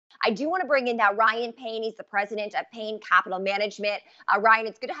I do want to bring in now Ryan Payne. He's the president of Payne Capital Management. Ryan,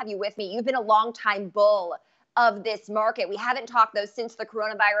 it's good to have you with me. You've been a longtime bull of this market. We haven't talked, though, since the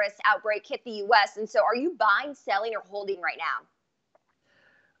coronavirus outbreak hit the U.S. And so are you buying, selling, or holding right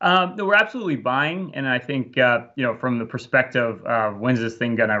now? No, we're absolutely buying, and I think from the perspective of when's this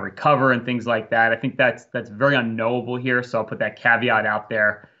thing going to recover and things like that, I think that's very unknowable here. So I'll put that caveat out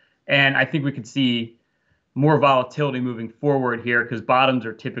there, and I think we could see more volatility moving forward here because bottoms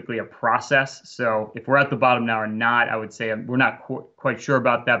are typically a process. So if we're at the bottom now or not, I would say we're not quite sure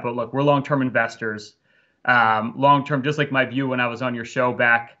about that. But look, we're long-term investors, long-term, just like my view when I was on your show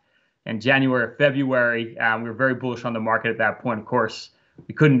back in January or February. We were very bullish on the market at that point. Of course,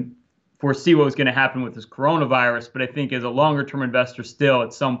 we couldn't foresee what was going to happen with this coronavirus, but I think as a longer term investor still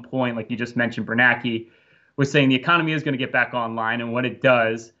at some point, like you just mentioned, Bernanke was saying the economy is going to get back online. And when it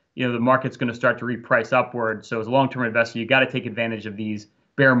does, the market's going to start to reprice upward. So as a long-term investor, you got to take advantage of these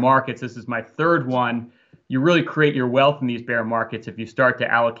bear markets. This is my third one. You really create your wealth in these bear markets if you start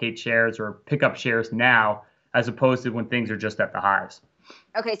to allocate shares or pick up shares now, as opposed to when things are just at the highs.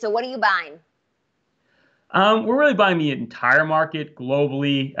 Okay, so what are you buying? We're really buying the entire market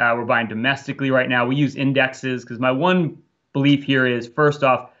globally. We're buying domestically right now. We use indexes because my one belief here is, first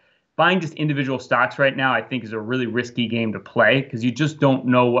off, buying just individual stocks right now, I think, is a really risky game to play because you just don't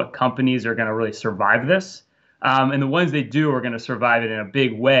know what companies are going to really survive this. And the ones they do are going to survive it in a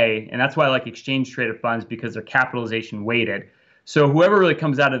big way. And that's why I like exchange traded funds because they're capitalization weighted. So whoever really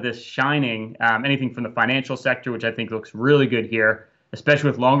comes out of this shining, anything from the financial sector, which I think looks really good here, especially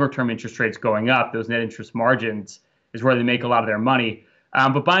with longer term interest rates going up, those net interest margins is where they make a lot of their money.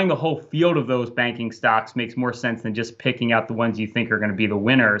 But buying the whole field of those banking stocks makes more sense than just picking out the ones you think are going to be the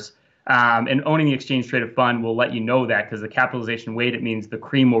winners. And owning the exchange traded fund will let you know that because the capitalization weight, it means the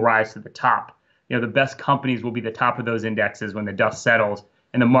cream will rise to the top. The best companies will be the top of those indexes when the dust settles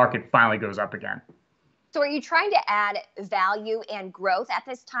and the market finally goes up again. So are you trying to add value and growth at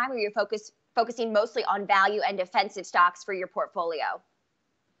this time, or you're focusing mostly on value and defensive stocks for your portfolio?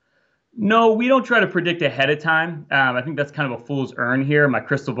 No, we don't try to predict ahead of time. I think that's kind of a fool's errand here. My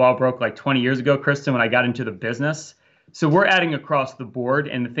crystal ball broke like 20 years ago, Kristen, when I got into the business. So we're adding across the board,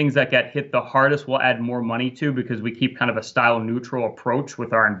 and the things that get hit the hardest we'll add more money to because we keep kind of a style neutral approach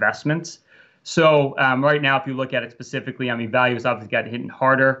with our investments. So right now, if you look at it specifically, value has obviously got hit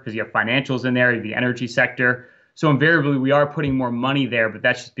harder because you have financials in there, you have the energy sector. So invariably, we are putting more money there, but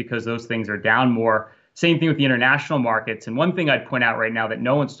that's just because those things are down more. Same thing with the international markets. And one thing I'd point out right now that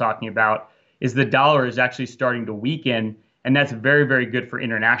no one's talking about is the dollar is actually starting to weaken, and that's very, very good for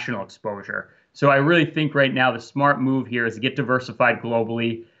international exposure. So I really think right now the smart move here is to get diversified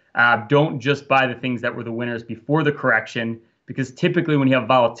globally. Don't just buy the things that were the winners before the correction, because typically when you have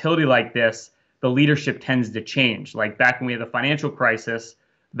volatility like this, the leadership tends to change. Like back when we had the financial crisis,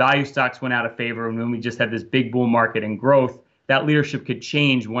 value stocks went out of favor, and when we just had this big bull market and growth, that leadership could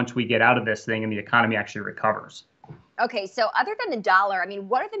change once we get out of this thing and the economy actually recovers. Okay, so other than the dollar,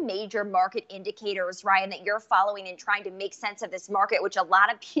 what are the major market indicators, Ryan, that you're following and trying to make sense of this market, which a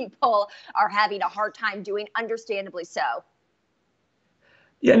lot of people are having a hard time doing, understandably so?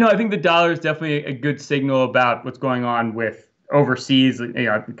 Yeah, no, I think the dollar is definitely a good signal about what's going on with overseas,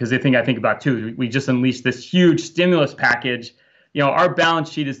 because I think about too, we just unleashed this huge stimulus package. Our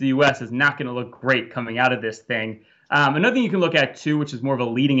balance sheet as the U.S. is not going to look great coming out of this thing. Another thing you can look at too, which is more of a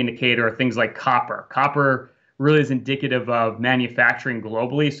leading indicator, are things like copper. Copper really is indicative of manufacturing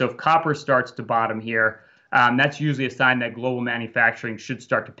globally. So if copper starts to bottom here, that's usually a sign that global manufacturing should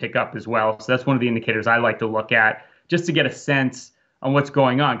start to pick up as well. So that's one of the indicators I like to look at just to get a sense on what's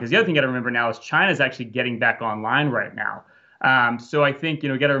going on. Because the other thing you got to remember now is China is actually getting back online right now. So I think,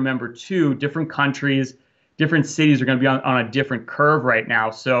 got to remember too, different countries, different cities are going to be on a different curve right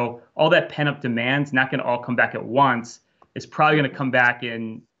now. So all that pent-up demand is not going to all come back at once. It's probably going to come back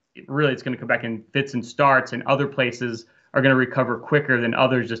it's going to come back in fits and starts, and other places are going to recover quicker than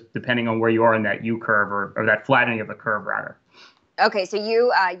others, just depending on where you are in that U curve or that flattening of the curve, rather. Okay, so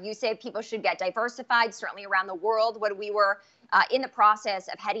you say people should get diversified, certainly around the world. When we were in the process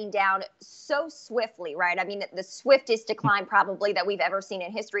of heading down so swiftly, right? The swiftest decline probably that we've ever seen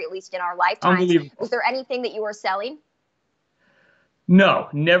in history, at least in our lifetimes. Was there anything that you were selling? No,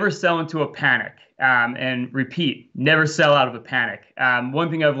 never sell into a panic. And repeat, never sell out of a panic. One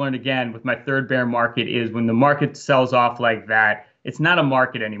thing I've learned again with my third bear market is when the market sells off like that, it's not a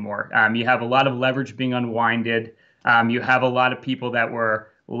market anymore. You have a lot of leverage being unwinded. You have a lot of people that were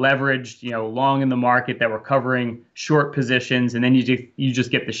leveraged, long in the market that were covering short positions, and then you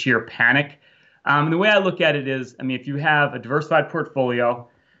just get the sheer panic. And the way I look at it is, if you have a diversified portfolio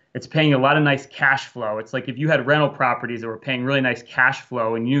It's paying a lot of nice cash flow. It's like if you had rental properties that were paying really nice cash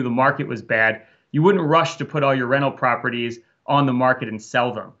flow and you knew the market was bad, you wouldn't rush to put all your rental properties on the market and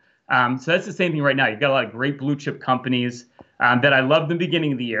sell them. So that's the same thing right now. You've got a lot of great blue chip companies that I loved in the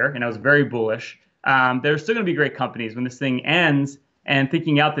beginning of the year, and I was very bullish. There are still going to be great companies when this thing ends, and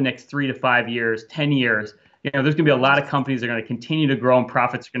thinking out the next 3 to 5 years, 10 years, there's going to be a lot of companies that are going to continue to grow, and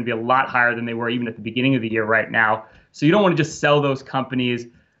profits are going to be a lot higher than they were even at the beginning of the year right now. So you don't want to just sell those companies,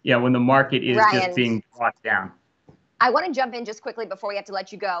 when the market is just being brought down. I want to jump in just quickly before we have to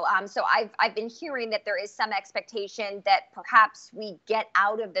let you go. So I've been hearing that there is some expectation that perhaps we get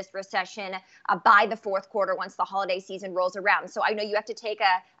out of this recession by the fourth quarter once the holiday season rolls around. So I know you have to take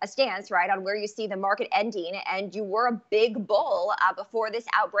a stance, right, on where you see the market ending. And you were a big bull before this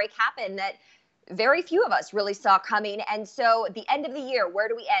outbreak happened that very few of us really saw coming. And so the end of the year, where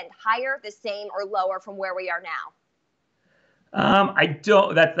do we end? Higher, the same, or lower from where we are now? I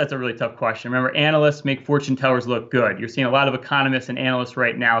don't. That's a really tough question. Remember, analysts make fortune tellers look good. You're seeing a lot of economists and analysts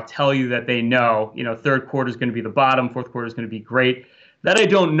right now tell you that they know, third quarter is going to be the bottom, fourth quarter is going to be great. That I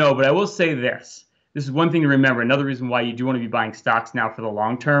don't know, but I will say this. This is one thing to remember. Another reason why you do want to be buying stocks now for the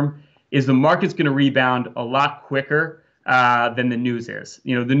long term is the market's going to rebound a lot quicker than the news is.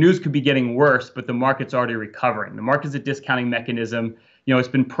 The news could be getting worse, but the market's already recovering. The market's a discounting mechanism. It's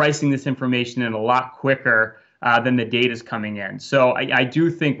been pricing this information in a lot quicker than the data is coming in. So I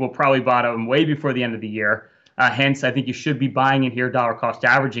do think we'll probably bottom way before the end of the year. Hence, I think you should be buying in here, dollar cost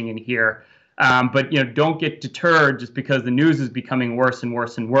averaging in here. But don't get deterred just because the news is becoming worse and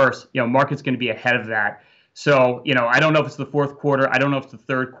worse and worse. Market's going to be ahead of that. So I don't know if it's the fourth quarter. I don't know if it's the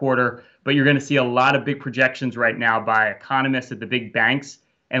third quarter. But you're going to see a lot of big projections right now by economists at the big banks.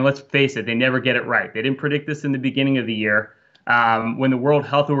 And let's face it, they never get it right. They didn't predict this in the beginning of the year. When the World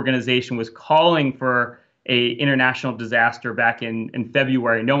Health Organization was calling for a international disaster back in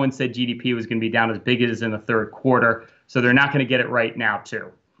February, no one said GDP was going to be down as big as in the third quarter. So they're not going to get it right now,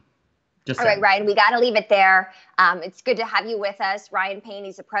 too. All right, Ryan, we got to leave it there. It's good to have you with us. Ryan Payne,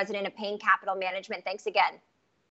 he's the president of Payne Capital Management. Thanks again.